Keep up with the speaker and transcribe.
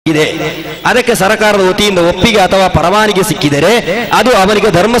ಇದೆ. ಅದಕ್ಕೆ ಸರ್ಕಾರದ ವತಿಯಿಂದ ಒಪ್ಪಿಗೆ ಅಥವಾ ಪರವಾನಗಿ ಸಿಕ್ಕಿದರೆ ಅದು ಅವನಿಗೆ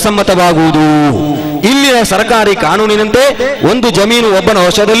ಧರ್ಮಸಮ್ಮತವಾಗುವುದು. ಇಲ್ಲಿನ ಸರ್ಕಾರಿ ಕಾನೂನಿನಂತೆ ಒಂದು ಜಮೀನು ಒಬ್ಬನ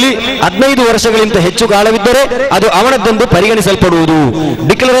ವಶದಲ್ಲಿ 15 ವರ್ಷಗಳಿಂದ ಹೆಚ್ಚು ಕಾಲವಿದ್ದರೆ ಅದು ಅವನದ್ದೆಂದು ಪರಿಗಣಿಸಲ್ಪಡುವುದು.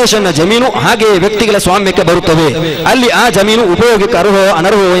 ಡಿಕ್ಲರೇಷನ್ನ ಜಮೀನು ಹಾಗೆಯೇ ವ್ಯಕ್ತಿಗಳ ಸ್ವಾಮ್ಯಕ್ಕೆ ಬರುತ್ತವೆ. ಅಲ್ಲಿ ಆ ಜಮೀನು ಉಪಯೋಗಕ್ಕೆ ಅರ್ಹವೋ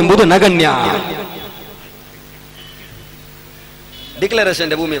ಅನರ್ಹವೋ ಎಂಬುದು ನಗಣ್ಯ.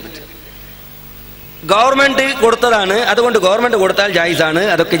 ഡിക്ലറേഷന്റെ ഭൂമിയെ പറ്റി ഗവൺമെന്റ് കൊടുത്തതാണ്, അതുകൊണ്ട് ഗവൺമെന്റ് കൊടുത്താൽ ജായിസാണ്,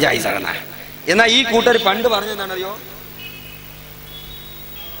 അതൊക്കെ ജായിസാണ്. എന്നാൽ ഈ കൂട്ടർ പണ്ട് പറഞ്ഞതാണറിയോ,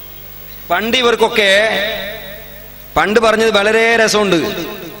 പണ്ട് ഇവർക്കൊക്കെ പണ്ട് പറഞ്ഞത് വളരെ രസമുണ്ട്.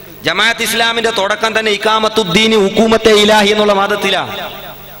 ജമാഅത്ത് ഇസ്ലാമിന്റെ തുടക്കം തന്നെ ഇഖാമത്തുദ്ദീൻ ഹുക്കൂമത്തെ ഇലാഹി എന്നുള്ള വാദത്തിലാ.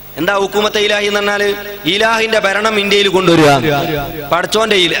 എന്താ ഹുക്കൂമത്തെ ഇലാഹി എന്ന് പറഞ്ഞാൽ ഇലാഹിന്റെ ഭരണം ഇന്ത്യയിൽ കൊണ്ടുവരിക,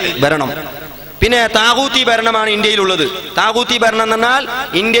 പടച്ചോന്റെ ഭരണം. പിന്നെ താഗൂത്തി ഭരണമാണ് ഇന്ത്യയിലുള്ളത്. താഗൂത്തി ഭരണം എന്ന് പറഞ്ഞാൽ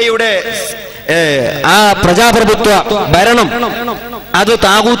ഇന്ത്യയുടെ ആ പ്രജാപ്രഭുത്വ ഭരണം അത്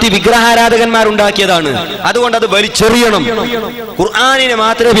താഗൂത്തി വിഗ്രഹാരാധകന്മാരുണ്ടാക്കിയതാണ്. അതുകൊണ്ട് അത് വലിച്ചെറിയണം, ഖുർആനിനെ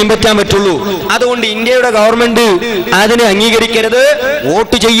മാത്രമേ പിൻപറ്റാൻ പറ്റുള്ളൂ. അതുകൊണ്ട് ഇന്ത്യയുടെ ഗവൺമെന്റ് അതിനെ അംഗീകരിക്കരുത്,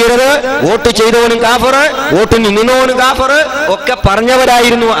 വോട്ട് ചെയ്യരുത്, വോട്ട് ചെയ്തവനും കാഫർ, വോട്ട് നിന്നവനും കാഫർ ഒക്കെ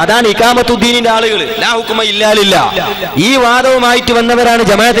പറഞ്ഞവരായിരുന്നു. അതാണ് ഇഖാമത്തുദ്ദീനിന്റെ ആളുകൾ. ലാ ഹുക്കുമ ഇല്ലാലില്ല. ഈ വാദവുമായിട്ട് വന്നവരാണ്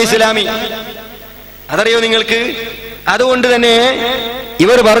ജമാഅത്തെ ഇസ്ലാമി. അതറിയോ നിങ്ങൾക്ക്? അതുകൊണ്ട് തന്നെ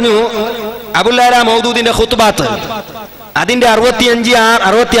ഇവർ പറഞ്ഞു, അബുല്ലാല മൗദൂദിന്റെ ഖുത്ബാത്ത് അതിന്റെ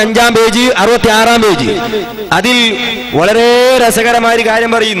 65-ാം പേജ് 66-ാം പേജ് അതിൽ വളരെ രസകരമായ ഒരു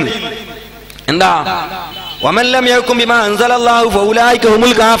കാര്യം പറയുന്നു. എന്താ? വമല്ലം യഹ്കും ബിമാ അൻസലല്ലാഹു ഫൗലൈക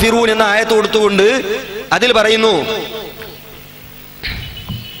ഹുമുൽ കാഫിറൂൻ എന്ന ആയത്ത് കൊടുത്തുകൊണ്ട് അതിൽ പറയുന്നു,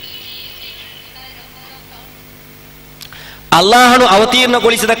 ಅಲ್ಲಾಹನು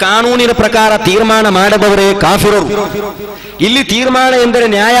ಅವತೀರ್ಣಗೊಳಿಸಿದ ಕಾನೂನಿನ ಪ್ರಕಾರ ತೀರ್ಮಾನ ಮಾಡದವರೇ ಕಾಫಿರರು. ಇಲ್ಲಿ ತೀರ್ಮಾನ ಎಂದರೆ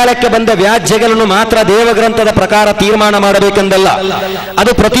ನ್ಯಾಯಾಲಯಕ್ಕೆ ಬಂದ ವ್ಯಾಜ್ಯಗಳನ್ನು ಮಾತ್ರ ದೇವಗ್ರಂಥದ ಪ್ರಕಾರ ತೀರ್ಮಾನ ಮಾಡಬೇಕೆಂದಲ್ಲ.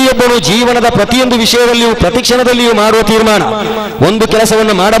 ಅದು ಪ್ರತಿಯೊಬ್ಬನು ಜೀವನದ ಪ್ರತಿಯೊಂದು ವಿಷಯದಲ್ಲಿಯೂ ಪ್ರತಿಕ್ಷಣದಲ್ಲಿಯೂ ಮಾಡುವ ತೀರ್ಮಾನ. ಒಂದು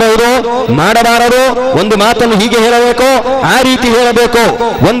ಕೆಲಸವನ್ನು ಮಾಡಬಹುದೋ ಮಾಡಬಾರದೋ, ಒಂದು ಮಾತನ್ನು ಹೀಗೆ ಹೇಳಬೇಕೋ ಆ ರೀತಿ ಹೇಳಬೇಕೋ,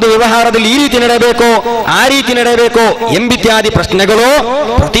 ಒಂದು ವ್ಯವಹಾರದಲ್ಲಿ ಈ ರೀತಿ ನಡೆಯಬೇಕೋ ಆ ರೀತಿ ನಡೆಯಬೇಕೋ ಎಂಬಿತ್ಯಾದಿ ಪ್ರಶ್ನೆಗಳು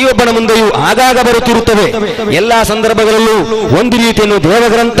ಪ್ರತಿಯೊಬ್ಬನ ಮುಂದೆಯೂ ಆಗಾಗ ಬರುತ್ತಿರುತ್ತವೆ. ಎಲ್ಲಾ ಸಂದರ್ಭಗಳಲ್ಲೂ ಒಂದು ರೀತಿಯನ್ನು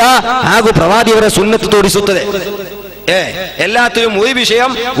ದೇವಗ್ರಂಥ ಹಾಗೂ ಪ್ರವಾದಿಯವರ ಸುನ್ನತ್ತು ತೋರಿಸುತ್ತದೆ. എല്ലാത്തിലും ഒരു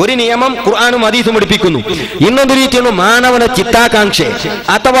വിഷയം, ഒരു നിയമം ഖുർആനും ഹദീസും പഠിപ്പിക്കുന്നു. ಇನ್ನೊಂದು ರೀತಿಯನ್ನು ಮಾನವನ ಚಿತ್ತಾಕಾಂಕ್ಷೆ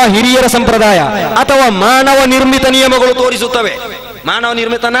ಅಥವಾ ಹಿರಿಯರ ಸಂಪ್ರದಾಯ ಅಥವಾ ಮಾನವ ನಿರ್ಮಿತ ನಿಯಮಗಳು ತೋರಿಸುತ್ತವೆ. മാനവ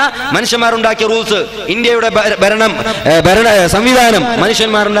നിർമ്മിതന മനുഷ്യന്മാരുണ്ടാക്കിയ റൂൾസ്, ഇന്ത്യയുടെ ഭരണ സംവിധാനം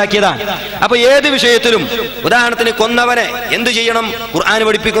മനുഷ്യന്മാരുണ്ടാക്കിയതാണ്. അപ്പൊ ഏത് വിഷയത്തിലും, ഉദാഹരണത്തിന് കൊന്നവനെ എന്ത് ചെയ്യണം ഖുർആൻ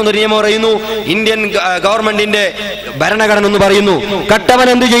പഠിപ്പിക്കുന്ന ഒരു നിയമം പറയുന്നു, ഇന്ത്യൻ ഗവൺമെന്റിന്റെ ഭരണഘടന എന്ന് പറയുന്നു. കട്ടവൻ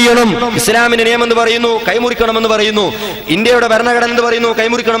എന്ത് ചെയ്യണം ഇസ്ലാമിന്റെ നിയമം എന്ന് പറയുന്നു, കൈമുറിക്കണമെന്ന് പറയുന്നു. ഇന്ത്യയുടെ ഭരണഘടന എന്ന് പറയുന്നു,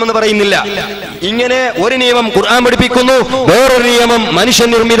 കൈമുറിക്കണമെന്ന് പറയുന്നില്ല. ഇങ്ങനെ ഒരു നിയമം ഖുർആൻ പഠിപ്പിക്കുന്നു, വേറൊരു നിയമം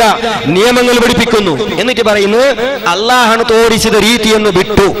മനുഷ്യനിർമ്മിത നിയമങ്ങൾ പഠിപ്പിക്കുന്നു. എന്നിട്ട് പറയുന്നു അല്ലാഹു തോരിಸಿದ ರೀತಿಯನ್ನು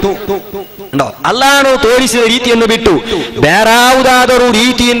ಬಿಟ್ಟು ಉಂಟೋ, ಅಲ್ಲಾಹನು ತೋರಿಸಿದ ರೀತಿಯನ್ನು ಬಿಟ್ಟು ಬೇರಾವುದಾದರೂ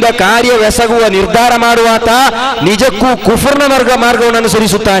ರೀತಿಯಿಂದ ಕಾರ್ಯವೆಸಗುವ ನಿರ್ಧಾರ ಮಾಡುವಾತ ನಿಜಕ್ಕೂ ಕುಫರ್ನ ಮಾರ್ಗವನ್ನು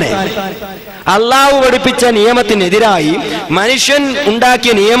ಅನುಸರಿಸುತ್ತಾನೆ. അള്ളാഹു പഠിപ്പിച്ച നിയമത്തിനെതിരായി മനുഷ്യൻ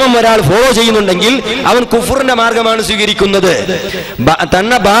ഉണ്ടാക്കിയ നിയമം ഒരാൾ ഫോളോ ചെയ്യുന്നുണ്ടെങ്കിൽ അവൻ കുഫറിന്റെ മാർഗമാണ് സ്വീകരിക്കുന്നത്.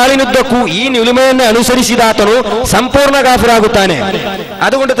 തന്ന ബാലിനുദ്ദക്കു ഈ നിലുമയെന്നെ അനുസരിಸಿದಾತನು ಸಂಪೂರ್ಣ കാഫിറാಗುತ್ತಾನೆ.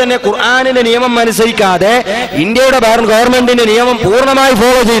 അതുകൊണ്ട് തന്നെ ഖുർആനിന്റെ നിയമം അനുസരിക്കാതെ ഇന്ത്യയുടെ ഗവൺമെന്റിന്റെ നിയമം പൂർണ്ണമായി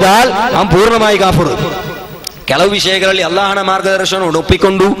ഫോളോ ചെയ്താൽ അവൻ പൂർണ്ണമായി കാഫിർ. ಕೆಲವು ವಿಷಯಗಳಲ್ಲಿ ಅಲ್ಲಾಹನ ಮಾರ್ಗದರ್ಶನವನ್ನು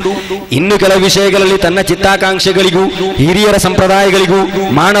ಒಪ್ಪಿಕೊಂಡು ಇನ್ನು ಕೆಲವು ವಿಷಯಗಳಲ್ಲಿ ತನ್ನ ಚಿತ್ತಾಕಾಂಕ್ಷೆಗಳಿಗೂ ಹಿರಿಯರ ಸಂಪ್ರದಾಯಗಳಿಗೂ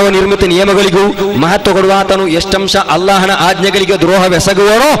ಮಾನವ ನಿರ್ಮಿತ ನಿಯಮಗಳಿಗೂ ಮಹತ್ವ ಕೊಡುವಾತನು ಎಷ್ಟಂಶ ಅಲ್ಲಾಹನ ಆಜ್ಞೆಗಳಿಗೆ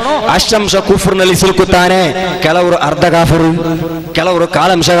ದ್ರೋಹವೆಸಗುವನೋ ಅಷ್ಟಂಶ ಕುಫ್ರ್ನಲ್ಲಿ ಸಿಲುಕುತ್ತಾನೆ. ಕೆಲವರು ಅರ್ಧ ಕಾಫರು, ಕೆಲವರು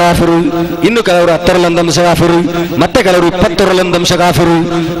ಕಾಲಂಶ ಕಾಫರು, ಇನ್ನು ಕೆಲವರು 10 ಕಾಫರು, ಮತ್ತೆ ಕೆಲವರು 20 ಕಾಫರು.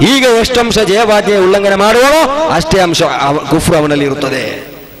 ಈಗ ಎಷ್ಟಂಶ ಜಯವಾಜ್ಞೆ ಉಲ್ಲಂಘನೆ ಮಾಡುವನೋ ಅಷ್ಟೇ ಅಂಶ ಕುಫ್ರ್ ಅವನಲ್ಲಿ ಇರುತ್ತದೆ.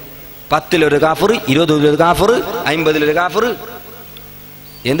 10 കാഫർ, 20 കാഫർ, 50 കാഫർ.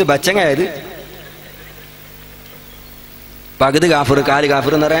 എന്ത് ബച്ചങ്ങായത്? പകുതി കാഫർ, കാല്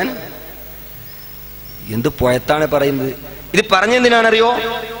കാഫർ എന്ന് പറയാൻ എന്ത് പോയത്താണ് പറയുന്നത്? ഇത് പറഞ്ഞെന്തിനാണറിയോ?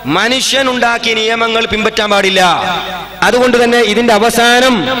 മനുഷ്യൻ ഉണ്ടാക്കിയ നിയമങ്ങൾ പിൻപറ്റാൻ പാടില്ല. അതുകൊണ്ട് തന്നെ ഇതിന്റെ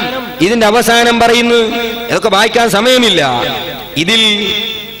അവസാനം പറയുന്നു, ഇതൊക്കെ വായിക്കാൻ സമയമില്ല. ഇതിൽ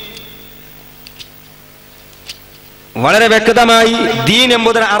വളരെ വ്യക്തമായി ദീൻ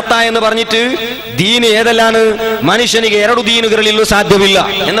ಎಂಬುದರ ಅರ್ಥ എന്ന് പറഞ്ഞിട്ട് ദീൻ ഏതെല്ലാണ് മനുഷ്യനിಗೆ 2 ദീനുകളിലും സാധ്യമില്ല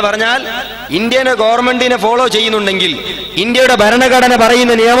എന്ന് പറഞ്ഞാൽ, ഇന്ത്യൻ ഗവൺമെന്റിനെ ഫോളോ ചെയ്യുന്നുണ്ടെങ്കിൽ, ഇന്ത്യയുടെ ഭരണഘടന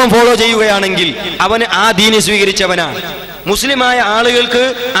പറയുന്ന നിയമം ഫോളോ ചെയ്യുകയാണെങ്കിൽ അവന് ആ ദീന് സ്വീകരിച്ചവനാണ്. മുസ്ലിമായ ആളുകൾക്ക്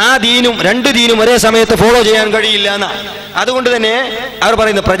ആ ദീനും 2 ദീനും ഒരേ സമയത്ത് ഫോളോ ചെയ്യാൻ കഴിയില്ല എന്നാണ്. അതുകൊണ്ട് തന്നെ അവർ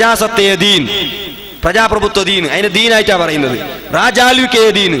പറയുന്നത് പ്രജാസത്യ ദീൻ, പ്രജാപ്രഭുത്വ ദീൻ, അതിന് ദീനായിട്ടാ പറയുന്നത്. രാജാലുക്കേ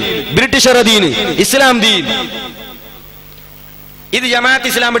ദീൻ, ബ്രിട്ടീഷർ ദീൻ, ഇസ്ലാം ദീൻ. ഇത് ജമാഅത്ത്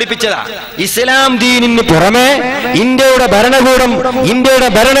ഇസ്ലാം പഠിപ്പിച്ചതാ. ഇസ്ലാം ദീനിന് പുറമെ ഇന്ത്യയുടെ ഭരണകൂടം, ഇന്ത്യയുടെ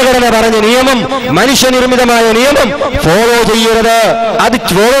ഭരണഘടന പറഞ്ഞ നിയമം, മനുഷ്യനിർമ്മിതമായ നിയമം ഫോളോ ചെയ്യരുത്, അത്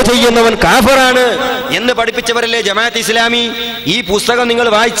ഫോളോ ചെയ്യുന്നവൻ കാഫറാണ് എന്ന് പഠിപ്പിച്ചവരല്ലേ ജമാഅത്ത് ഇസ്ലാമി. ഈ പുസ്തകം നിങ്ങൾ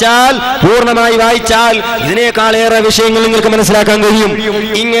വായിച്ചാൽ, പൂർണ്ണമായി വായിച്ചാൽ ഇതിനേക്കാളേറെ വിഷയങ്ങൾ നിങ്ങൾക്ക് മനസ്സിലാക്കാൻ കഴിയും.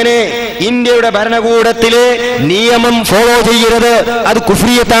 ഇങ്ങനെ ഇന്ത്യയുടെ ഭരണകൂടത്തിലെ നിയമം ഫോളോ ചെയ്യരുത്, അത്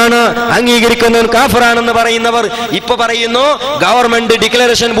കുഫ്രിയത്താണ്, അംഗീകരിക്കുന്നവൻ കാഫറാണെന്ന് പറയുന്നവർ ഇപ്പൊ പറയുന്നു ഗവൺമെന്റ്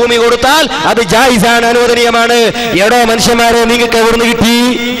ഡിക്ലറേഷൻ ഭൂമി കൊടുത്താൽ അത് ജായിസാണ്, അനുവദനീയമാണ്. എടോ മനുഷ്യന്മാരെ, നിങ്ങൾക്ക് എവിടുന്ന് കിട്ടി?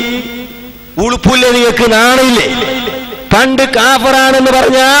 ഉളുപ്പില്ലേ നിങ്ങൾക്ക്? നാണില്ലേ? പണ്ട് കാഫറാണെന്ന്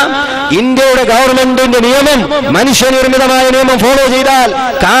പറഞ്ഞ ഇന്ത്യയുടെ ഗവൺമെന്റിന്റെ നിയമം, മനുഷ്യനിർമ്മിതമായ നിയമം ഫോളോ ചെയ്താൽ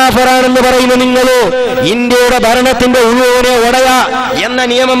കാഫറാണെന്ന് പറയുന്ന നിങ്ങളോ ഇന്ത്യയുടെ ഭരണത്തിന്റെ ഉഴുവനെ ഒടയ എന്ന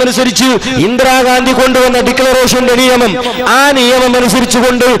നിയമം അനുസരിച്ച് ഇന്ദിരാഗാന്ധി കൊണ്ടുവന്ന ഡിക്ലറേഷന്റെ നിയമം, ആ നിയമം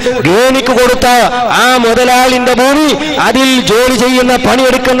അനുസരിച്ചുകൊണ്ട് ഗേണിക്ക് കൊടുത്ത ആ മുതലാളിന്റെ ഭൂമി, അതിൽ ജോലി ചെയ്യുന്ന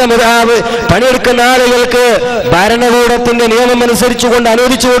പണിയെടുക്കുന്ന ആളുകൾക്ക് ഭരണകൂടത്തിന്റെ നിയമം അനുസരിച്ചുകൊണ്ട്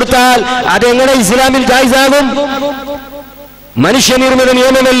അനുവദിച്ചു കൊടുത്താൽ അതെങ്ങനെ ഇസ്ലാമിൽ ജായിസാകും? മനുഷ്യനിർമ്മിത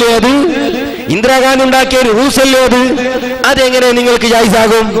നിയമമല്ലേ അത്? ഇന്ദിരാഗാന്ധി ഉണ്ടാക്കിയ ഒരു റൂൾസ് അല്ലേ അത്? അതെങ്ങനെ നിങ്ങൾക്ക്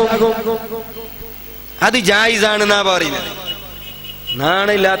ജായിസാകും? അത് ജായിസാണെന്നാ പറയുന്നത്.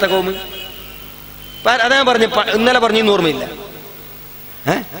 നാണില്ലാത്ത കോമ്. അതാ പറഞ്ഞു, ഇന്നലെ പറഞ്ഞു ഇന്ന് ഓർമ്മയില്ല,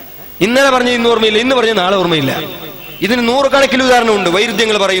 ഇന്നലെ പറഞ്ഞു ഇന്ന് ഓർമ്മയില്ല, ഇന്ന് പറഞ്ഞു നാളെ ഓർമ്മയില്ല. ഇതിന് നൂറുകണക്കിൽ ഉദാഹരണമുണ്ട്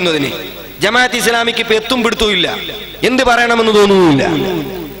വൈരുദ്ധ്യങ്ങൾ പറയുന്നതിന്. ജമാഅത്ത് ഇസ്ലാമിക്ക് ഇപ്പൊ എത്തും പിടുത്തവും ഇല്ല, എന്ത് പറയണമെന്ന് തോന്നുന്നില്ല.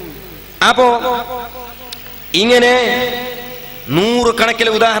 അപ്പോ ഇങ്ങനെ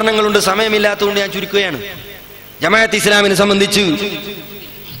നൂറുകണക്കിലെ ഉദാഹരണങ്ങളുണ്ട്. സമയമില്ലാത്തതുകൊണ്ട് ഞാൻ ചുരുക്കുകയാണ്. ജമാഅത്ത് ഇസ്ലാമിനെ സംബന്ധിച്ച്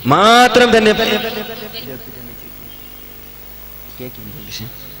മാത്രം തന്നെ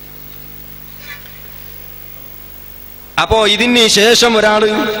അപ്പോ ഇതിന് ശേഷം ഒരാള്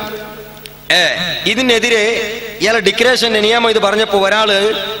ഇതിനെതിരെ ഇയാളെ ഡിക്ലറേഷന്റെ നിയമം ഇത് പറഞ്ഞപ്പോ ഒരാള്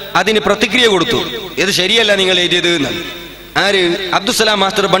അതിന് പ്രതിക്രിയ കൊടുത്തു. ഇത് ശരിയല്ല നിങ്ങൾ എഴുതിയത് എന്ന്. ആര്? അബ്ദുസലാം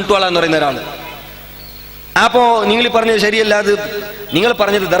മാസ്റ്റർ ബൺട്വാള എന്ന് പറയുന്ന ഒരാള്. അപ്പോ നിങ്ങൾ പറഞ്ഞത് ശരിയല്ല, അത് നിങ്ങൾ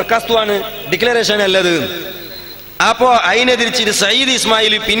പറഞ്ഞത് ദർഖാസ്തുവാണ്, ഡിക്ലറേഷൻ അല്ലത്. അപ്പോ അതിനെതിരിച്ചിട്ട് സയ്യിദ്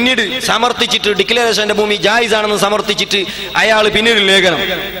ഇസ്മായിൽ പിന്നീട് സമർത്ഥിച്ചിട്ട് ഡിക്ലറേഷന്റെ ഭൂമി ജായിസ് ആണെന്ന് സമർത്ഥിച്ചിട്ട് അയാൾ പിന്നീട് ലേഖനം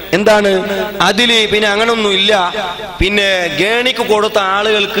എന്താണ് അതില് പിന്നെ അങ്ങനൊന്നും ഇല്ല, പിന്നെ ഗേണിക്ക് കൊടുത്ത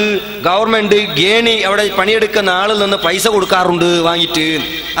ആളുകൾക്ക് ഗവൺമെന്റ് ഗേണി അവിടെ പണിയെടുക്കുന്ന ആളിൽ നിന്ന് പൈസ കൊടുക്കാറുണ്ട് വാങ്ങിയിട്ട്,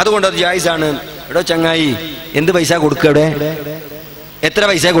 അതുകൊണ്ട് അത് ജായിസ് ആണ്. എടോ ചങ്ങായി, എന്ത് പൈസ കൊടുക്കുക? അവിടെ എത്ര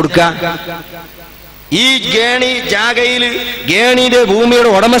പൈസ കൊടുക്ക? ഈ ഗേണി ജാഗയിൽ ഗേണിയുടെ ഭൂമിയുടെ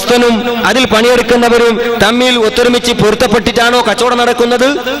ഉടമസ്ഥനും അതിൽ പണിയെടുക്കുന്നവരും തമ്മിൽ ഒത്തൊരുമിച്ച് പൊരുത്തപ്പെട്ടിട്ടാണോ കച്ചവടം നടക്കുന്നത്?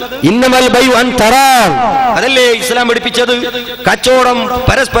 ഇന്നമൽ ബൈഉ അൻ തറാം, അതല്ലേ ഇസ്ലാം പഠിപ്പിച്ചത്? കച്ചവടം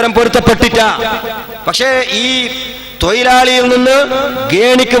പരസ്പരം പൊരുത്തപ്പെട്ടിട്ടാ. പക്ഷേ ഈ തൊഴിലാളിയിൽ നിന്ന്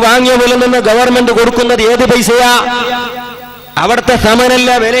ഗേണിക്ക് വാങ്ങിയ വില നിന്ന് ഗവൺമെന്റ് കൊടുക്കുന്നത് ഏത് പൈസയാ? അവിടുത്തെ സമനല്ല,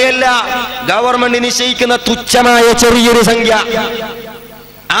 വിലയല്ല, ഗവൺമെന്റ് നിശ്ചയിക്കുന്ന തുച്ഛമായ ചെറിയൊരു സംഖ്യ.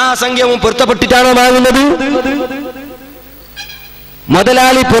 ആ സംഖ്യവും പൊരുത്തപ്പെട്ടിട്ടാണോ വാങ്ങുന്നത്?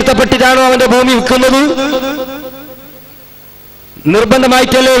 മുതലാളി പൊരുത്തപ്പെട്ടിട്ടാണോ അവന്റെ ഭൂമി വിൽക്കുന്നത്?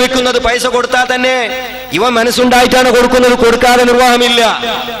 നിർബന്ധമായിട്ടല്ലേ വിൽക്കുന്നത്? പൈസ കൊടുത്താൽ തന്നെ ഇവൻ മനസ്സുണ്ടായിട്ടാണ് കൊടുക്കുന്നത്, കൊടുക്കാതെ നിർവാഹമില്ല.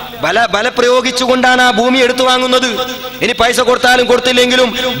 ബലപ്രയോഗിച്ചുകൊണ്ടാണ് ആ ഭൂമി എടുത്തു വാങ്ങുന്നത്. ഇനി പൈസ കൊടുത്താലും കൊടുത്തില്ലെങ്കിലും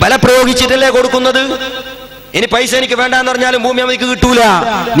ബലപ്രയോഗിച്ചിട്ടല്ലേ കൊടുക്കുന്നത്. ഇനി പൈസ എനിക്ക് വേണ്ടാന്ന് പറഞ്ഞാലും ഭൂമി അവർക്ക് കിട്ടൂല,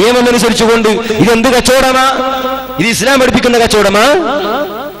 നിയമം അനുസരിച്ചുകൊണ്ട്. ഇതെന്ത് കച്ചവടമാ? ഇത് ഇസ്ലാം പഠിപ്പിക്കുന്ന കച്ചവടമാ?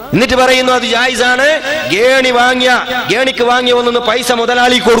 എന്നിട്ട് പറയുന്നു അത് ജായിസാണ്. ഗേണിക്ക് വാങ്ങിയ ഒന്നു പൈസ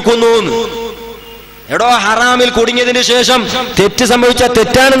മുതലാളി കൊടുക്കുന്നു. എടോ, ഹറാമിൽ കുടുങ്ങിയതിന് ശേഷം തെറ്റ് സംഭവിച്ച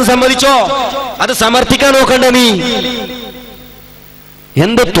തെറ്റാണെന്ന് സമ്മതിച്ചോ? അത് സമർത്ഥിക്കാൻ നോക്കണ്ട നീ.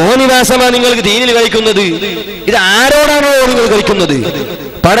 എന്ത് തോന്നിവാസമാ നിങ്ങൾക്ക് ദീനിൽ കളിക്കുന്നത്? ഇത് ആരോടാണോ നിങ്ങൾ കളിക്കുന്നത്?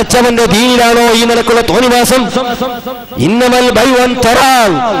 പടച്ചവന്റെ ദീനിലാണോ ഈ നിലക്കുള്ള തോന്നിവാസം? ഇന്നമൽ ബൈഉ അൻ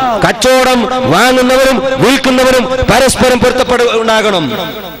തറാം, കച്ചവടം വാങ്ങുന്നവരും വിൽക്കുന്നവരും പരസ്പരം പൊരുത്തപ്പെടുണ്ടാകണം.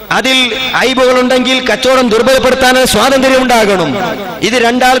 അതിൽ ഐബുകളുണ്ടെങ്കിൽ കച്ചവടം ദുർബലപ്പെടുത്താൻ സ്വാതന്ത്ര്യം ഉണ്ടാകണം. ഇത്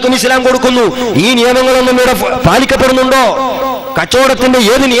രണ്ടാൾക്കും ഇസ്ലാം കൊടുക്കുന്നു. ഈ നിയമങ്ങളൊന്നും ഇവിടെ പാലിക്കപ്പെടുന്നുണ്ടോ? കച്ചവടത്തിന്റെ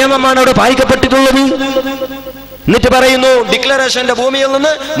ഏത് നിയമമാണ് അവിടെ പാലിക്കപ്പെട്ടിട്ടുള്ളത്? എന്നിട്ട് പറയുന്നു ഡിക്ലറേഷന്റെ ഭൂമിയിൽ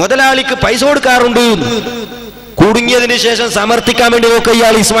നിന്ന് മുതലാളിക്ക് പൈസ കൊടുക്കാറുണ്ട്. കുടുങ്ങിയതിന് ശേഷം സമർത്ഥിക്കാൻ വേണ്ടി നോക്കുക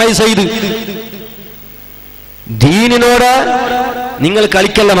ഇയാൾ ഇസ്മായിൽ സയ്യിദ്. ദീനിനോട് നിങ്ങൾ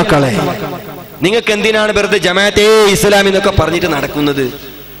കളിക്കല്ല മക്കളെ. നിങ്ങൾക്ക് എന്തിനാണ് വെറുതെ ജമാഅത്തെ ഇസ്ലാമി എന്നൊക്കെ പറഞ്ഞിട്ട് നടക്കുന്നത്?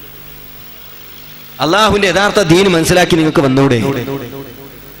 അള്ളാഹുവിന്റെ യഥാർത്ഥ ദീൻ മനസ്സിലാക്കി നിങ്ങൾക്ക് വന്നൂടെ?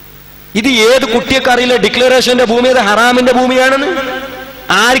 ഇത് ഏത് കുട്ടിയൊക്കെ അറിയില്ല ഡിക്ലറേഷന്റെ ഭൂമി അത് ഹറാമിന്റെ ഭൂമിയാണെന്ന്?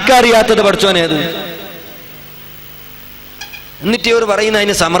 ആർക്കറിയാത്തത് പഠിച്ചോനേത്? എന്നിട്ട് ഇവർ പറയുന്ന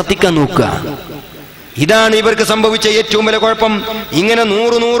അതിനെ സമർത്ഥിക്കാൻ നോക്കുക. ഇതാണ് ഇവർക്ക് സംഭവിച്ച ഏറ്റവും വലിയ കുഴപ്പം. ഇങ്ങനെ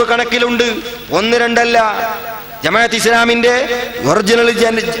 100 കണക്കിലുണ്ട്, 1-2 അല്ല. ജമാഅത്ത് ഇസ്ലാമിന്റെ ഒറിജിനൽ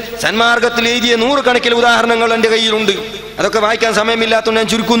സന്മാർഗത്തിൽ എഴുതിയ 100 കണക്കിൽ ഉദാഹരണങ്ങൾ എൻ്റെ കയ്യിലുണ്ട്. അതൊക്കെ വായിക്കാൻ സമയമില്ലാത്തതുകൊണ്ട് ഞാൻ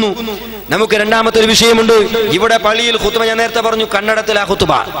ചുരുക്കുന്നു. നമുക്ക് രണ്ടാമത്തെ ഒരു വിഷയമുണ്ട്. ഇവിടെ പള്ളിയിൽ ഖുത്ബ, ഞാൻ നേരത്തെ പറഞ്ഞു കന്നഡത്തിലാ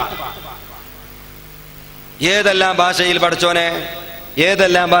ഖുത്ബ. ഏതെല്ലാം ഭാഷയിൽ പഠിച്ചോനെ,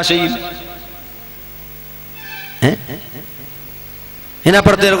 ഏതെല്ലാം ഭാഷയിൽ.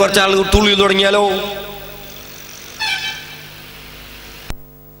 ഇതിനപ്പുറത്തേക്ക് കുറച്ച് ആൾ തുള്ളി തുടങ്ങിയാലോ.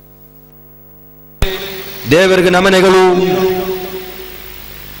 ದೇವರಿಗೆ ನಮನೆಗಳು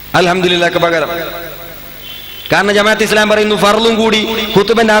അൽഹംദുലില്ലാഹ് പകരം. കാരണം ജമാഅത്ത് ഇസ്ലാം പറയുന്നു ഫർളും കൂടി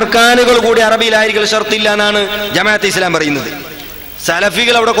ഖുത്ബന്റെ അർക്കാനുകൾ കൂടി അറബിയിലായിരിക്കും ഷർത്തില്ല എന്നാണ് ജമാഅത്ത് ഇസ്ലാം പറയുന്നത്.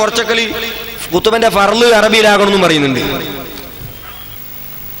 സലഫികൾ അവിടെ കുറച്ചൊക്കെ ഖുത്ബന്റെ ഫർള് അറബിയിലാകണമെന്നും പറയുന്നുണ്ട്.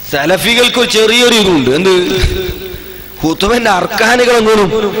 സലഫികൾക്ക് ചെറിയൊരു ഇതുണ്ട്, എന്ത് ഖുത്ബന്റെ അർക്കാനുകളെങ്കിലും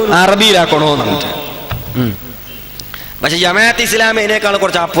അറബിയിലാക്കണോ എന്നിട്ട്. പക്ഷെ ജമാഅത്ത് ഇസ്ലാം ഇതിനേക്കാൾ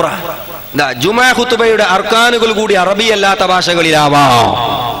കുറച്ച് അപ്പുറ. ജുമാ ഖുത്ബയുടെ അർക്കാനുകൾ കൂടി അറബി അല്ലാത്ത ഭാഷകളിലാവാം,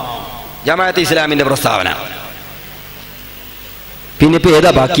 ജമാഅത്ത് ഇസ്ലാമിന്റെ പ്രസ്താവന. പിന്നെ ഇപ്പൊ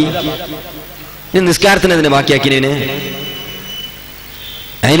ഏതാ ബാക്കി? നിസ്കാരത്തിന് അതിനെ ബാക്കിയാക്കിനെ,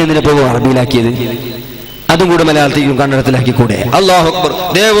 അതിനെന്തിനെ പോകും അറബിയിലാക്കിയത്? അതും കൂടെ മലയാളത്തിലും കന്നഡത്തിലാക്കിക്കൂടെ? അല്ലാഹു അക്ബർ,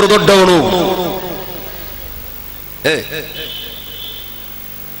 ദേവർ ദൊഡ്ഡവണു.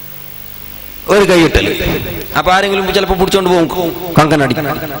 ഒരു കൈയിട്ടല്, അപ്പൊ ആരെങ്കിലും ചിലപ്പോ പിടിച്ചോണ്ട് പോകും കങ്കനടി.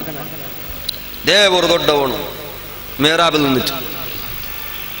 ദേവർ ദൊഡ്ഡവണു മേറാബിൽ നിന്നിട്ട്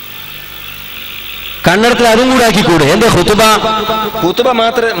കന്നഡത്തിൽ അതും കൂടെ ആക്കിക്കൂടെ? എന്താ ഖുത്ബ? ഖുത്ബ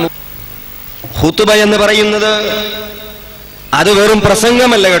മാത്രം. ഖുത്ബ എന്ന് പറയുന്നത് അത് വെറും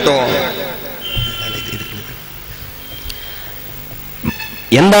പ്രസംഗമല്ല കേട്ടോ.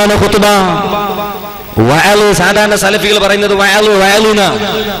 എന്താണ് ഖുത്ബ? വഅൽ. സാധാരണ സലഫികൾ പറയുന്നത് വഅലുന,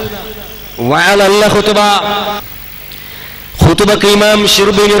 വഅലല്ല ഖുത്ബ. ഖുത്ബക്ക് ഇമാം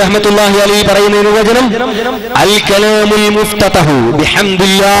ശിർബിനി റഹ്മത്തുള്ളാഹി അലൈഹി പറയുന്ന നിർവചനം അൽ കലാമുൽ മുഫ്തതഹു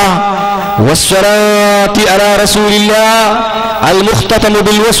ബിഹംദില്ലാഹ് വസ്സലാത്തി അലാ റസൂലില്ലാഹ് അൽ മുഖ്തതമു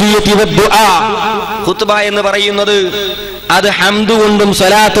ബിൽ വസിയ്യതി വദ്ദുആ. ഖുത്ബ എന്ന് പറയുന്നത് അത് ഹംദ് കൊണ്ടും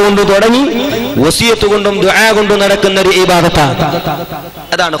സ്വലാത്ത് കൊണ്ടും തുടങ്ങി വസിയത്ത് കൊണ്ടും ദുആ കൊണ്ടും നടക്കുന്ന ഒരു ഇബാദത്താണ്.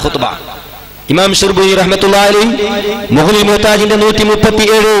 അതാണ് ഖുത്ബ. ഇമാം ശിർബിനി റഹ്മത്തുള്ളാഹി അലൈഹി മുഹ്നിൽ മുഹ്താജിന്റെ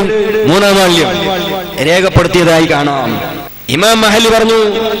 137 മൂന്നാം വാല്യം രേഖപ്പെടുത്തിയതായി കാണാം. ഇമാം മഹല്ലി പറഞ്ഞു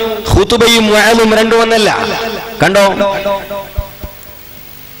ഖുത്ബയും വഅലും രണ്ടും ഒന്നല്ല. കണ്ടോ,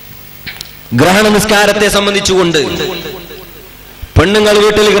 ഗ്രഹണ നിസ്കാരത്തെ സംബന്ധിച്ചുകൊണ്ട് പെണ്ണുങ്ങൾ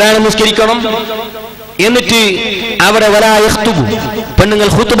വീട്ടിൽ ഗ്രഹണം നിസ്കരിക്കണം, എന്നിട്ട് അവിടെ വലാ യഖ്തുബു, പെണ്ണുങ്ങൾ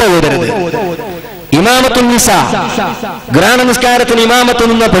ഖുത്ബ ഓതരുത്. ഇമാമത്തുൻ നിസാ, ഗ്രഹണ നിസ്കാരത്തിന് ഇമാമത്ത്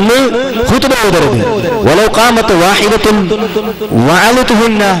നിന്ന പെണ്ണ് ഖുത്ബ ഓതരുത്. വലൗ ഖാമത്ത് വാഹിദത്തുൻ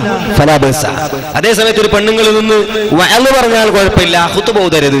വഅലതുഹുന്ന ഫലാ ബഅസ. അതേ സമയത്ത് ഒരു പെണ്ണുങ്ങളിൽ നിന്ന് വഅൽ പറഞ്ഞാൽ കുഴപ്പമില്ല, ഖുത്ബ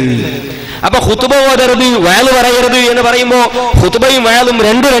ഓതരുത്. അപ്പൊ ഖുത്ബ ഓതരുത്, വഅൽ പറയരുത് എന്ന് പറയുമ്പോ ഖുത്ബയും വഅലും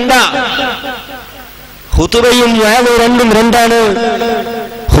രണ്ടാ. ഖുത്ബയും വഅലും രണ്ടും രണ്ടാണ്.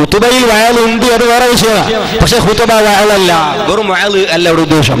 ഖുത്ബയിൽ വഅലുണ്ട്, അത് വേറെ വിഷയമാണ്. പക്ഷെ ഖുത്ബ വഅലല്ല, വെറും വഅൽ അല്ല അവിടെ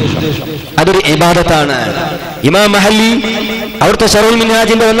ഉദ്ദേശം. അതൊരു ഇബാദത്താണ്. ഇമാം മഹല്ലി അവിടുത്തെ ശറഹുൽ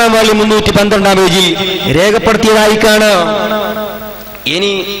മിൻഹാജിന്റെ 1-ാം വാല്യം 312-ാം പേജിൽ രേഖപ്പെടുത്തിയതായി കാണാം.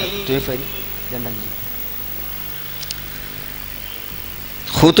 ഇനി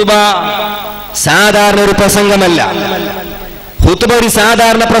ഖുത്ബ സാധാരണ ഒരു പ്രസംഗമല്ല. ഖുത്ബ ഒരു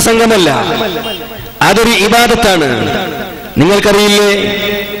സാധാരണ പ്രസംഗമല്ല, അതൊരു ഇബാദത്താണ്. നിങ്ങൾക്കറിയില്ലേ,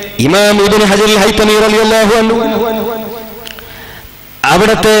 ഇമാം ഇബ്നു ഹജർ അൽ-ഹൈതമി റളിയല്ലാഹു അൻഹു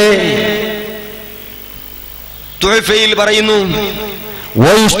അവിടത്തെ തുഹഫയിൽ പറയുന്നു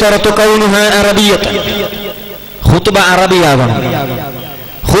വയുസ്തറതു കൗനുഹാ അറബിയ്യതൻ, ഖുത്ബ അറബിയാകണം,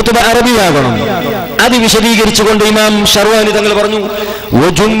 ഖുത്ബ അറബിയാകണം. അത് വിശദീകരിച്ചുകൊണ്ട് ഇമാം ഷർവാനി തങ്ങൾ പറഞ്ഞു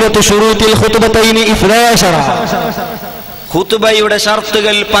വജുംലതു ശുറൂത്തിൽ ഖുത്ബതൈനി 12. ഖുത്ബയുടെ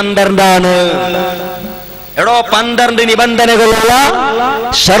ഷർത്തുകൾ 12 ആണ്. എടോ, 12 നിബന്ധനകളുള്ള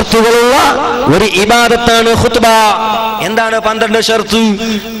ഷർത്തുകളുള്ള ഒരു ഇബാദത്താണ് ഖുത്ബ. എന്താണ് 12 ഷർത്ത്?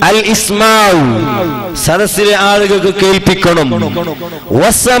 അൽ ഇസ്മാഉ, സദസ്സിലെ ആളുകൾക്ക് കേൾപ്പിക്കണം.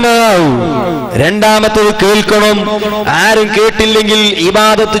 വസ്സമാഉ, രണ്ടാമത്തേത് കേൾക്കണം. ആരും കേട്ടില്ലെങ്കിൽ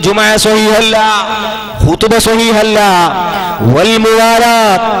ഇബാദത്ത് ജുമാ സ്വഹീഹല്ല, ഖുത്ബ സ്വഹീഹല്ല. വൽ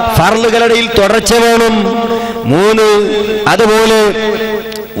മുവാലാത്ത്, ഫർളുകളുടെ തുടർച്ച വേണം. 3, അതുപോലെ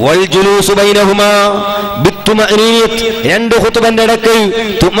വൽ ജുലൂസു ബൈനഹുമാ ബിത്തുമഅനീനത്ത്, രണ്ട് ഖുത്ബന്റെ ഇടയ്ക്ക്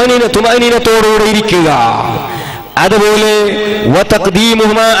തുമഅനീനത്തോടുകൂടി ഇരിക്കുക. അതുപോലെ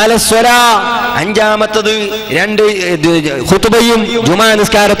വതഖ്ദീമുഹുമാ അലസ്സലാ, അഞ്ചാമത്തത് 2 ഖുത്ബയും ജുമാ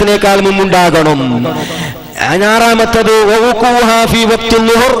നിസ്കാരത്തിനേക്കാൾ മുമ്പുണ്ടാകണം. ആറാമത്തത്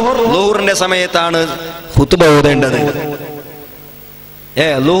ളുഹറിന്റെ സമയത്താണ് ഖുത്ബ ഓതേണ്ടത്.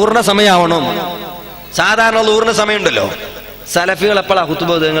 ളുഹറിന്റെ സമയമാവണം. സാധാരണ ളുഹറിന്റെ സമയമുണ്ടല്ലോ, സലഫികൾ എപ്പോഴാ ഖുത്ബ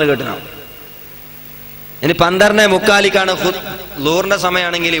ഓതുക നിങ്ങൾ കേട്ടോ? ഇനി 12:45 ളുഹറിന്റെ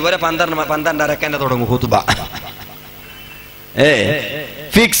സമയമാണെങ്കിൽ ഇവരെ 12:30 തുടങ്ങും ഖുത്ബ.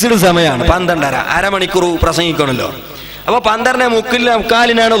 ഫിക്സ്ഡ് സമയമാണ് 12:30, അരമണിക്കൂർ പ്രസംഗിക്കണല്ലോ. അപ്പൊ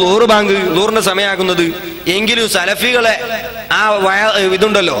 12:45 ളുഹർ ബാങ്ക്, ളുഹറിന്റെ സമയമാകുന്നത്. എങ്കിലും സലഫികളെ ആ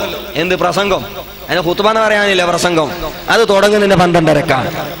ഇതുണ്ടല്ലോ, എന്ത് പ്രസംഗം, അതിന് ഖുത്ബ എന്ന് പറയാനില്ല, പ്രസംഗം, അത് തുടങ്ങുന്നതിന്റെ 12:30.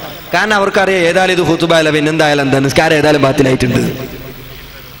 കാരണം അവർക്കറിയാം ഏതായാലും ഇത് ഖുത്ബ അല്ല, പിന്നെന്തായാലും എന്താ, നിസ്കാരം ഏതായാലും ബാത്തിലായിട്ടുണ്ട്,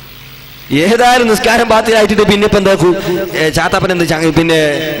 ഏതായാലും നിസ്കാരം ബാത്തിലായിട്ടുണ്ട്. പിന്നെ ഇപ്പൊ എന്താ ചാത്തപ്പൻ എന്ത്, പിന്നെ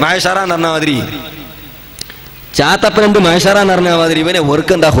മഹേഷറ എന്ന് പറഞ്ഞ മാതിരി, ചാത്തപ്പൻ എന്ത് മഹേഷറ എന്ന് പറഞ്ഞ മാതിരി ഇവനെ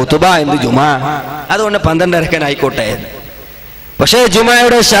ഓർക്കെന്താ ഖുത്ബ എന്ത് ജുമാ, അതുകൊണ്ട് 12:30 ആയിക്കോട്ടെ. പക്ഷേ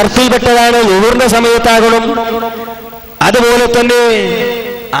ജുമായുടെ ഷർത്തിൽപ്പെട്ടതാണ് ളുഹറിന്റെ സമയത്താകണം. അതുപോലെ തന്നെ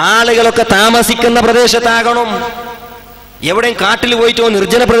ആളുകളൊക്കെ താമസിക്കുന്ന പ്രദേശത്താകണം. എവിടെയും കാട്ടിൽ പോയിട്ടോ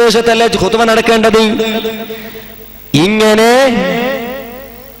നിർജ്ജന പ്രദേശത്തല്ല ഖുത്ബ നടക്കേണ്ടത്. ഇങ്ങനെ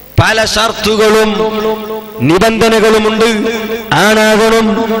പല ഷർത്തുകളും നിബന്ധനകളുമുണ്ട്. ആണാകണം,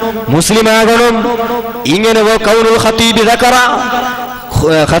 മുസ്ലിമാകണം. ഇങ്ങനെ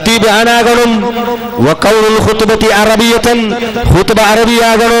ഖതീബ് ആണാകണം. ഖുത്ബ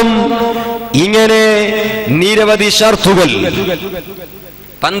അറബിയാകണം. ഇങ്ങനെ നിരവധി ഷർത്തുകൾ,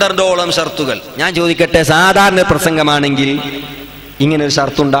 12ഓളം ഷർത്തുകൾ. ഞാൻ ചോദിക്കട്ടെ, സാധാരണ പ്രസംഗമാണെങ്കിൽ ഇങ്ങനെ ഒരു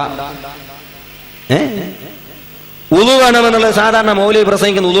ഷർത്തുണ്ടാ? ഉളു വേണമെന്നുള്ളത് സാധാരണ മൗലവി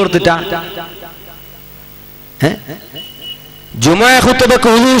പ്രസംഗിക്കുന്ന ഉളു എടുത്തിട്ടാ? ജുമാ ഖുത്ബക്ക്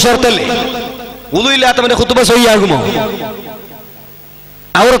ഉളു ഷർത്തല്ലേ? ഉളു ഇല്ലാത്തവന്റെ ഖുത്ബ സ്വഹിയാകുമോ?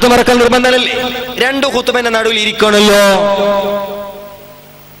 ഔറത്ത് മറക്കൽ നിർബന്ധമല്ലേ? 2 ഖുത്ബന്റെ നടുവിൽ ഇരിക്കണല്ലോ.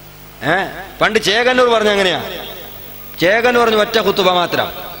 പണ്ട് ചേകന്നൂർ പറഞ്ഞ അങ്ങനെയാ. ചേകന്നൂർ പറഞ്ഞു ഒറ്റ ഖുത്ബ മാത്രം.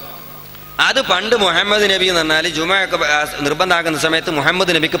 അത് പണ്ട് മുഹമ്മദ് നബി എന്ന് പറഞ്ഞാൽ ജുമയൊക്കെ നിർബന്ധമാക്കുന്ന സമയത്ത്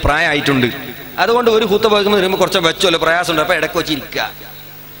മുഹമ്മദ് നബിക്ക് പ്രായമായിട്ടുണ്ട്. അതുകൊണ്ട് ഒരു ഖുത്ബ വരുമ്പോൾ കുറച്ച് വെച്ചല്ലോ, പ്രയാസമുണ്ട്. അപ്പൊ ഇടയ്ക്ക് വെച്ചിരിക്കുക.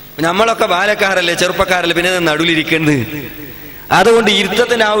 നമ്മളൊക്കെ ബാലക്കാരല്ലേ, ചെറുപ്പക്കാരല്ലേ, പിന്നെ നടുവിലിരിക്കുന്നത്. അതുകൊണ്ട്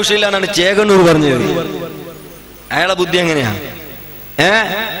ഇരുത്തത്തിന്റെ ആവശ്യമില്ല എന്നാണ് ചേകന്നൂർ പറഞ്ഞത്. അയാളെ ബുദ്ധി എങ്ങനെയാ?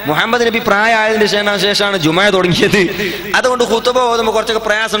 മുഹമ്മദ് നബി പ്രായമായതിന്റെ ശേഷമാണ് ജുമ തുടങ്ങിയത്. അതുകൊണ്ട് ഖുത്ബ ഓതുമ്പോൾ കുറച്ചൊക്കെ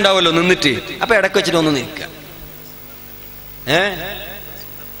പ്രയാസം ഉണ്ടാവുമല്ലോ നിന്നിട്ട്. അപ്പൊ ഇടയ്ക്ക് വെച്ചിട്ട് ഒന്ന് നിൽക്കുക.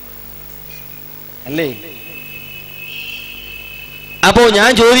 അല്ലേ? അപ്പോ ഞാൻ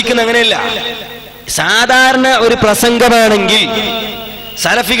ചോദിക്കുന്ന അങ്ങനെയല്ല. സാധാരണ ഒരു പ്രസംഗമാണെങ്കിൽ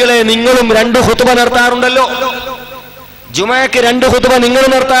സലഫികളെ നിങ്ങളും 2 ഖുത്ബ നടത്താറുണ്ടല്ലോ. ജുമയ്ക്ക് 2 ഖുത്ബ നിങ്ങൾ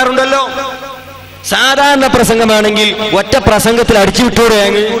നടത്താറുണ്ടല്ലോ. സാധാരണ പ്രസംഗമാണെങ്കിൽ ഒറ്റ പ്രസംഗത്തിൽ അടിച്ചു വിട്ടൂടെ?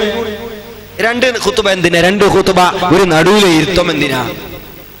 2 ഖുത്ബ എന്തിനാ? 2 ഖുത്ബ ഒരു നടുവിലെ ഇരുത്തം എന്തിനാ?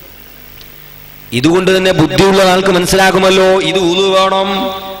 ഇതുകൊണ്ട് തന്നെ ബുദ്ധിയുള്ള ആൾക്ക് മനസ്സിലാകുമല്ലോ, ഇത് ഉളു വേണം,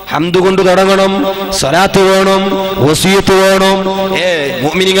 ഹംദ് കൊണ്ട് തുടങ്ങണം, സ്വലാത്ത് വേണം, വസിയത്ത് വേണം,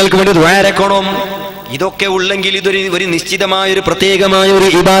 മുഅ്മിനീങ്ങൾക്ക് വേണ്ടി ദുആ ഇറക്കണം. ഇതൊക്കെ ഉള്ളെങ്കിൽ ഒരു നിശ്ചിതമായ ഒരു പ്രത്യേകമായ ഒരു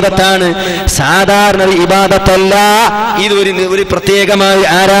ഇബാദത്താണ്. സാധാരണ ഒരു ഇബാദത്തല്ല, ഇത് ഒരു പ്രത്യേകമായ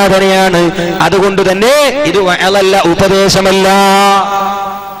ആരാധനയാണ്. അതുകൊണ്ട് തന്നെ ഇത് വഅലല്ല, ഉപദേശമല്ല.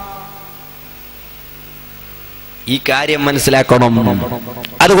 ഈ കാര്യം മനസ്സിലാക്കണം.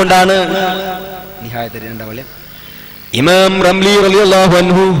 അതുകൊണ്ടാണ് ഇമാം റംലി റളിയല്ലാഹു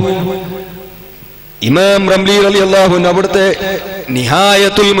അൻഹു അവിടുത്തെ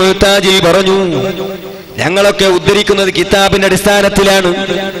നിഹായത്തുൽ മുഹ്താജിൽ പറഞ്ഞു, ഞങ്ങളൊക്കെ ഉദ്ധരിക്കുന്നത് കിതാബിന്റെ അടിസ്ഥാനത്തിലാണ്,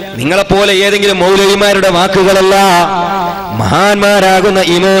 നിങ്ങളെപ്പോലെ ഏതെങ്കിലും മൗലവിമാരുടെ വാക്കുകളല്ല. മഹാന്മാരാകുന്ന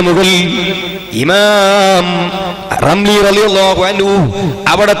ഇമാമുകൾ, ഇമാം റംലി റളിയല്ലാഹു അൻഹു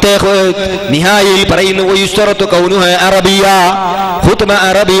അവിടത്തെ നിഹായയിൽ പറയുന്നു, വയുസ്റത്തു കൗനുഹ അറബിയ, ഖുത്ബ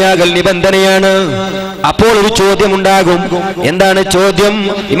അറബിയാകൽ നിബന്ധനയാണ്. അപ്പോൾ ഒരു ചോദ്യം ഉണ്ടാകും. എന്താണ് ചോദ്യം?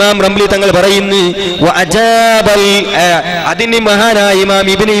 ഇമാം റംലി തങ്ങൾ പറയുന്നു, അതിന് മഹാനായ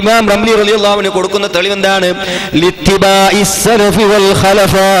ഇമാം റംലി റളിയല്ലാഹു അൻഹു കൊടുക്കുന്ന തെളിവെന്താണ്?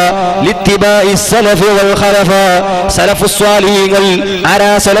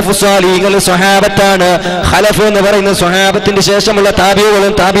 സ്വഹാബത്താണ്. ഖലഫ് എന്ന് പറയുന്ന സ്വഹാബത്തിന്റെ ശേഷമുള്ള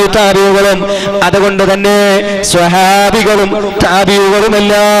താബിഉകളും താബിഉകളും. അതുകൊണ്ട് തന്നെ സ്വഹാബികളും താബിഉകളും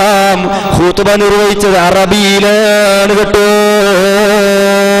എല്ലാം ഖുത്ബ നിർവഹിച്ചത് അറബിയിലാണ് കേട്ടോ.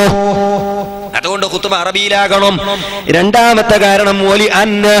 അതുകൊണ്ട് ഖുതുബ അറബിയിലാകണം. രണ്ടാമത്തെ കാരണം വലി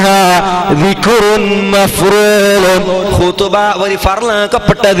അന്നഹാ ദിക്റുൻ മഫ്റൂളുൻ, ഖുതുബ ഒരു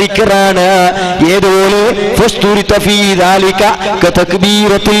ഫർളാക്കപ്പെട്ട ദിക്റാണ്. ഏതുപോലെ ഫസ്തുരിത ഫീ ദാലിക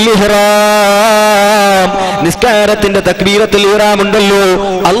കതക്ബീറത്തുൽ ഇഹ്റാം, നിസ്കാരത്തിന്റെ തക്ബീറത്തുൽ ഇഹ്റാം ഉണ്ടല്ലോ,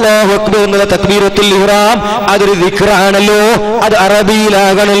 അല്ലാഹു അക്ബർ എന്നുള്ള തക്ബീറത്തുൽ ഇഹ്റാം അതൊരു ദിക്റാണല്ലോ, അത്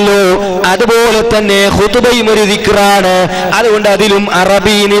അറബിയിലാകണല്ലോ. അതുപോലെ തന്നെ ഖുതുബയും ഒരു ദിക്റാണ്, അതുകൊണ്ട് അതിലും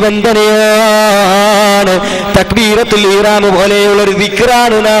അറബി നിബന്ധനയാണ്. തക്ബീറത്തുൽ ഇഹ്റാം പോലെയുള്ള ഒരു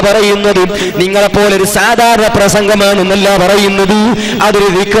ദിക്റാണ് നാ പറയുന്നത്. നിങ്ങളെപ്പോലെ ഒരു സാധാരണ പ്രസംഗമാണെന്നല്ല പറയുന്നത്, അതൊരു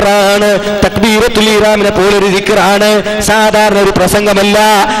ദിക്റാണ്. തക്ബീറത്തുൽ ഇഹ്റാമിനെ പോലെ ഒരു ദിക്റാണ്, സാധാരണ ഒരു പ്രസംഗമല്ല,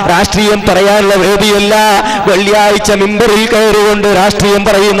 രാഷ്ട്രീയം പറയാനുള്ള വേദിയല്ല. വെള്ളിയാഴ്ച മിമ്പറിൽ കയറിക്കൊണ്ട് രാഷ്ട്രീയം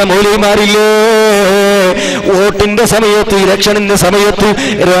പറയുന്ന മൗലവിമാരില്ലേ, വോട്ടിന്റെ സമയത്ത് ഇലക്ഷനിന്റെ സമയത്ത്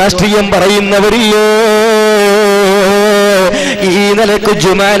രാഷ്ട്രീയം പറയുന്നവരില്ലേ, ഈ നിലക്ക്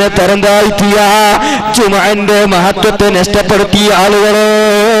ജുമാനെ തരം താഴ്ത്തിയ, ജുമാന്റെ മഹത്വത്തെ നഷ്ടപ്പെടുത്തിയ ആളുകളെ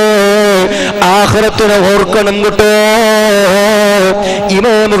ആഖിറത്തിനെ ഓർക്കണം കേട്ടോ,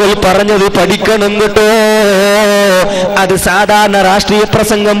 ഇമാമുകൾ പറഞ്ഞത് പഠിക്കണം കേട്ടോ. അത് സാധാരണ രാഷ്ട്രീയ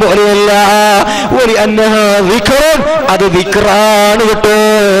പ്രസംഗം പോലെയല്ല, ഒരു അത് ദിക്റാണ് കേട്ടോ.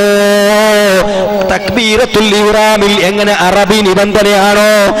 തക്ബീറത്തുൽ ഇഹ്റാമിൽ എങ്ങനെ അറബി നിബന്ധനയാണോ,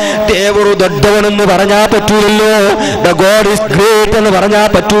 ദേവറു ദൊഡ്ഡവനെന്ന് പറഞ്ഞാൽ പറ്റൂലല്ലോ, ദ ഗോഡ് ഈസ് ഗ്രേറ്റ് എന്ന് പറഞ്ഞാൽ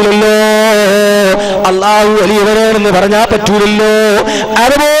പറ്റൂലല്ലോ, അല്ലാഹു വലിയവനാണെന്ന് പറഞ്ഞാൽ പറ്റൂലല്ലോ,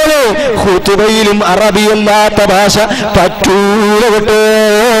 അതുപോലെ ഖുതുബയിലും അറബിയല്ലാത്ത ഭാഷ പറ്റൂല കേട്ടോ.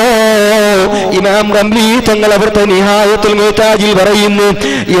 ഇമാം റംലി തങ്ങൾ അവിടുത്തെ നിഹായത്തുൽ മുഹ്താജിൽ പറയുന്നു,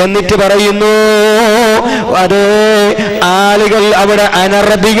 എന്നിട്ട് പറയുന്നു, അത് ആളുകൾ അവിടെ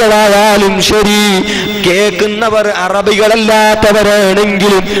അനറബികളായാലും ശരി, കേൾക്കുന്നവർ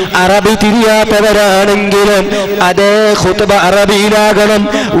അറബികളല്ലാത്തവരാണെങ്കിലും അറബി തിരിയാത്തവരാണെങ്കിലും അതേ ഖുതുബ അറബിയിലാകണം.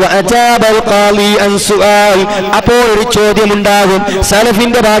 അപ്പോൾ ഒരു ചോദ്യമുണ്ടാകും,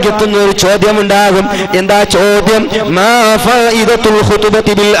 സലഫിന്റെ ഭാഗത്തുനിന്ന് ഒരു ചോദ്യമുണ്ടാകും. എന്താ ചോദ്യം? മാ ഫായിദത്തുൽ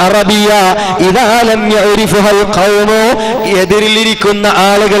ഖുതുബതി ബിൽ അറബിയ ഇദാ ലം യഅരിഫുൽ ഖൗമു, എതിരിലിരിക്കുന്ന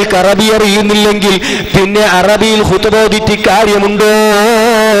ആളുകൾക്ക് അറബി അറിയുന്നില്ലെങ്കിൽ പിന്നെ അറബിയിൽ ഖുതുബ ഓതിയിട്ട് കാര്യമുണ്ടോ?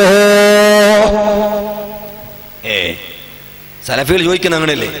 സലഫികൾ ചോദിക്കുന്ന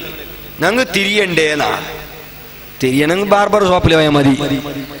അങ്ങനെയല്ലേ, ഞങ്ങൾ തിരിയണ്ടേന്നാ. തിരിയണമെങ്കിൽ ബാർബർ ഷോപ്പിൽ പോയാൽ മതി,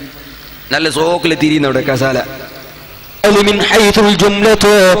 നല്ല സോക്കിൽ തിരിയുന്നവിടെ കസാല.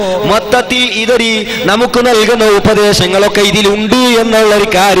 മൊത്തത്തിൽ ഇതൊരു നമുക്ക് നൽകുന്ന ഉപദേശങ്ങളൊക്കെ ഇതിലുണ്ട് എന്നുള്ളൊരു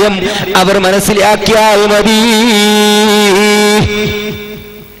കാര്യം അവർ മനസ്സിലാക്കിയാൽ മതി.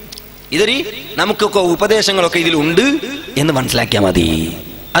 ഇതൊരു നമുക്കൊക്കെ ഉപദേശങ്ങളൊക്കെ ഇതിലുണ്ട് എന്ന് മനസ്സിലാക്കിയാൽ മതി,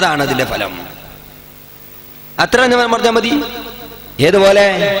 അതാണ് അതിന്റെ ഫലം. അത്ര പറഞ്ഞാൽ മതി. ഏതുപോലെ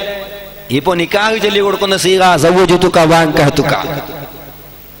ഇപ്പൊ നിക്കാഹ് ചൊല്ലി കൊടുക്കുന്ന സീഗ സവ്വജതുക വഅൻകഹതുക,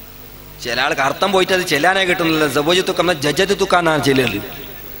 ചില ആൾക്ക് അർത്ഥം പോയിട്ട് അത് ചെല്ലാനേ കിട്ടുന്നില്ല. സവ്വജതുക ജജതുക എന്നാണ് ചെല്ലല്.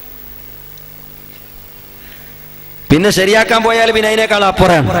 പിന്നെ ശരിയാക്കാൻ പോയാൽ പിന്നെ അതിനേക്കാൾ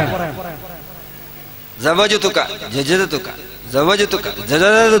അപ്പുറം സവ്വജതുക ജജതുക സവ്വജതുക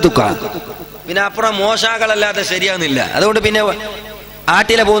ജജതുക, പിന്നെ അപ്പുറം മോശാകളല്ലാതെ ശരിയാകുന്നില്ല. അതുകൊണ്ട് പിന്നെ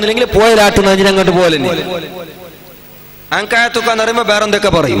ആട്ടിലെ പോകുന്നില്ലെങ്കിൽ പോയാലാട്ടുന്ന അങ്ങോട്ട് പോലെ അങ്കായത്തുക്ക എന്ന് പറയുമ്പോ വേറെന്തൊക്കെ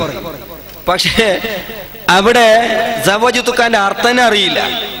പറയും. പക്ഷേ അവിടെ സവ്വജതുക്കാന്റെ അർത്ഥം തന്നെ അറിയില്ല,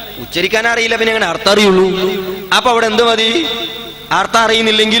 ഉച്ചരിക്കാൻ അറിയില്ല, പിന്നെ അങ്ങനെ അർത്ഥം അറിയുള്ളൂ. അപ്പൊ അവിടെ എന്ത് മതി? അർത്ഥം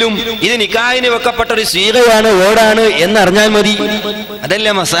അറിയുന്നില്ലെങ്കിലും ഇത് നിക്കാഹിന് വെക്കപ്പെട്ട ഒരു സീഗയാണ്, വേർഡാണ് എന്നറിഞ്ഞാൽ മതി.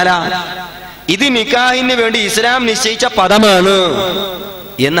 അതല്ലേ മസാല. ഇത് നിക്കാഹിന് വേണ്ടി ഇസ്ലാം നിശ്ചയിച്ച പദമാണ്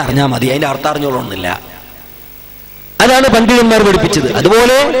എന്നറിഞ്ഞാൽ മതി, അതിന്റെ അർത്ഥം അറിഞ്ഞോളണമെന്നില്ല. അതാണ് പണ്ഡിതന്മാർ പഠിപ്പിച്ചത്.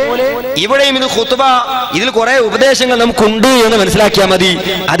 അതുപോലെ ഇവിടെയും ഇത് ഖുത്ബ, ഇതിൽ കുറെ ഉപദേശങ്ങൾ നമുക്കുണ്ട് എന്ന് മനസ്സിലാക്കിയാൽ മതി,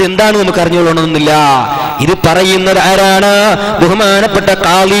 അതെന്താണ് നമുക്ക് അറിഞ്ഞുകൊള്ളണമെന്നില്ല. ഇത് പറയുന്നത് ആരാണ്? ബഹുമാനപ്പെട്ട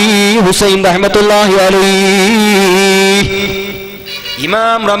ഖാലി ഹുസൈൻ റഹ്മത്തുള്ളാഹി അലൈഹി.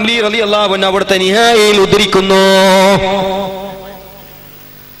 ഇമാം റംലി റളിയല്ലാഹു അൻഹു അവിടുത്തെ നിഹായയിൽ ഉദ്ധരിക്കുന്നു.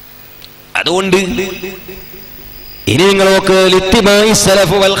 അതുകൊണ്ട് ഇനി നിങ്ങൾ നോക്ക്, ലിത്തിബാഇ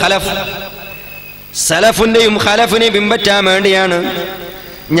സലഫ് വൽ ഖലഫ്, സലഫിന്റെയും ഖലഫിനെയും പിൻപറ്റാൻ വേണ്ടിയാണ്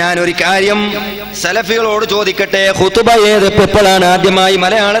ഞാനൊരു കാര്യം സലഫികളോട് ചോദിക്കട്ടെ. ഖുതുബ എപ്പോഴാണ് ആദ്യമായി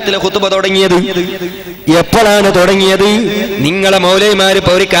മലയാളത്തിലെ ഖുതുബ തുടങ്ങിയത്? എപ്പോഴാണ് തുടങ്ങിയത്? നിങ്ങളെ മൗലവിമാര്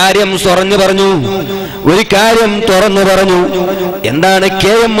ഇപ്പൊ ഒരു കാര്യം തുറന്നു പറഞ്ഞു, ഒരു കാര്യം തുറന്നു പറഞ്ഞു. എന്താണ്?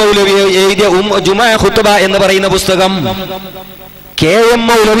 കെ എം മൗലവി എഴുതിയ ജുമാ ഖുതുബ എന്ന് പറയുന്ന പുസ്തകം. KM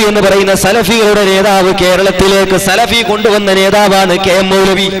മൗലവി എന്ന് പറയുന്ന സലഫികളുടെ നേതാവ്, കേരളത്തിലേക്ക് സലഫി കൊണ്ടുവന്ന നേതാവാണ് KM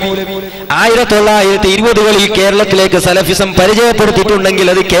മൗലവി. 1920കളിൽ കേരളത്തിലേക്ക് സലഫിസം പരിചയപ്പെടുത്തിയിട്ടുണ്ടെങ്കിൽ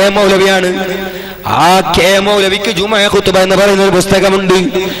അത് KM മൗലവിയാണ്. ആ KM മൗലവിക്ക് ജുമാ ഖുത്ബ എന്ന് പറയുന്ന ഒരു പുസ്തകമുണ്ട്.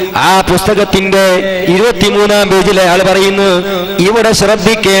 ആ പുസ്തകത്തിന്റെ 23-ാം പേജിലെ ആൾ പറയുന്നു, ഇവിടെ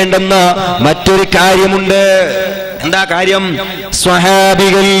ശ്രദ്ധിക്കേണ്ടെന്ന മറ്റൊരു കാര്യമുണ്ട്. എന്താ കാര്യം?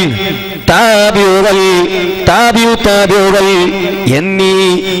 സ്വഹാബികൾ, താബിഉകൾ, താബിഉകൾ എന്നീ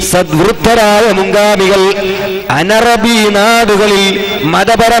സദ്വൃത്തരായ മുൻഗാമികൾ അനറബി നാടുകളിൽ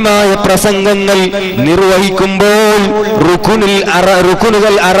മതപരമായ പ്രസംഗങ്ങൾ നിർവഹിക്കുമ്പോൾ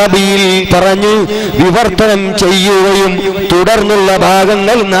റുക്കുനുകൾ അറബിയിൽ പറഞ്ഞു വിവർത്തനം ചെയ്യുകയും തുടർന്നുള്ള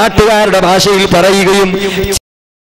ഭാഗങ്ങൾ നാട്ടുകാരുടെ ഭാഷയിൽ പറയുകയും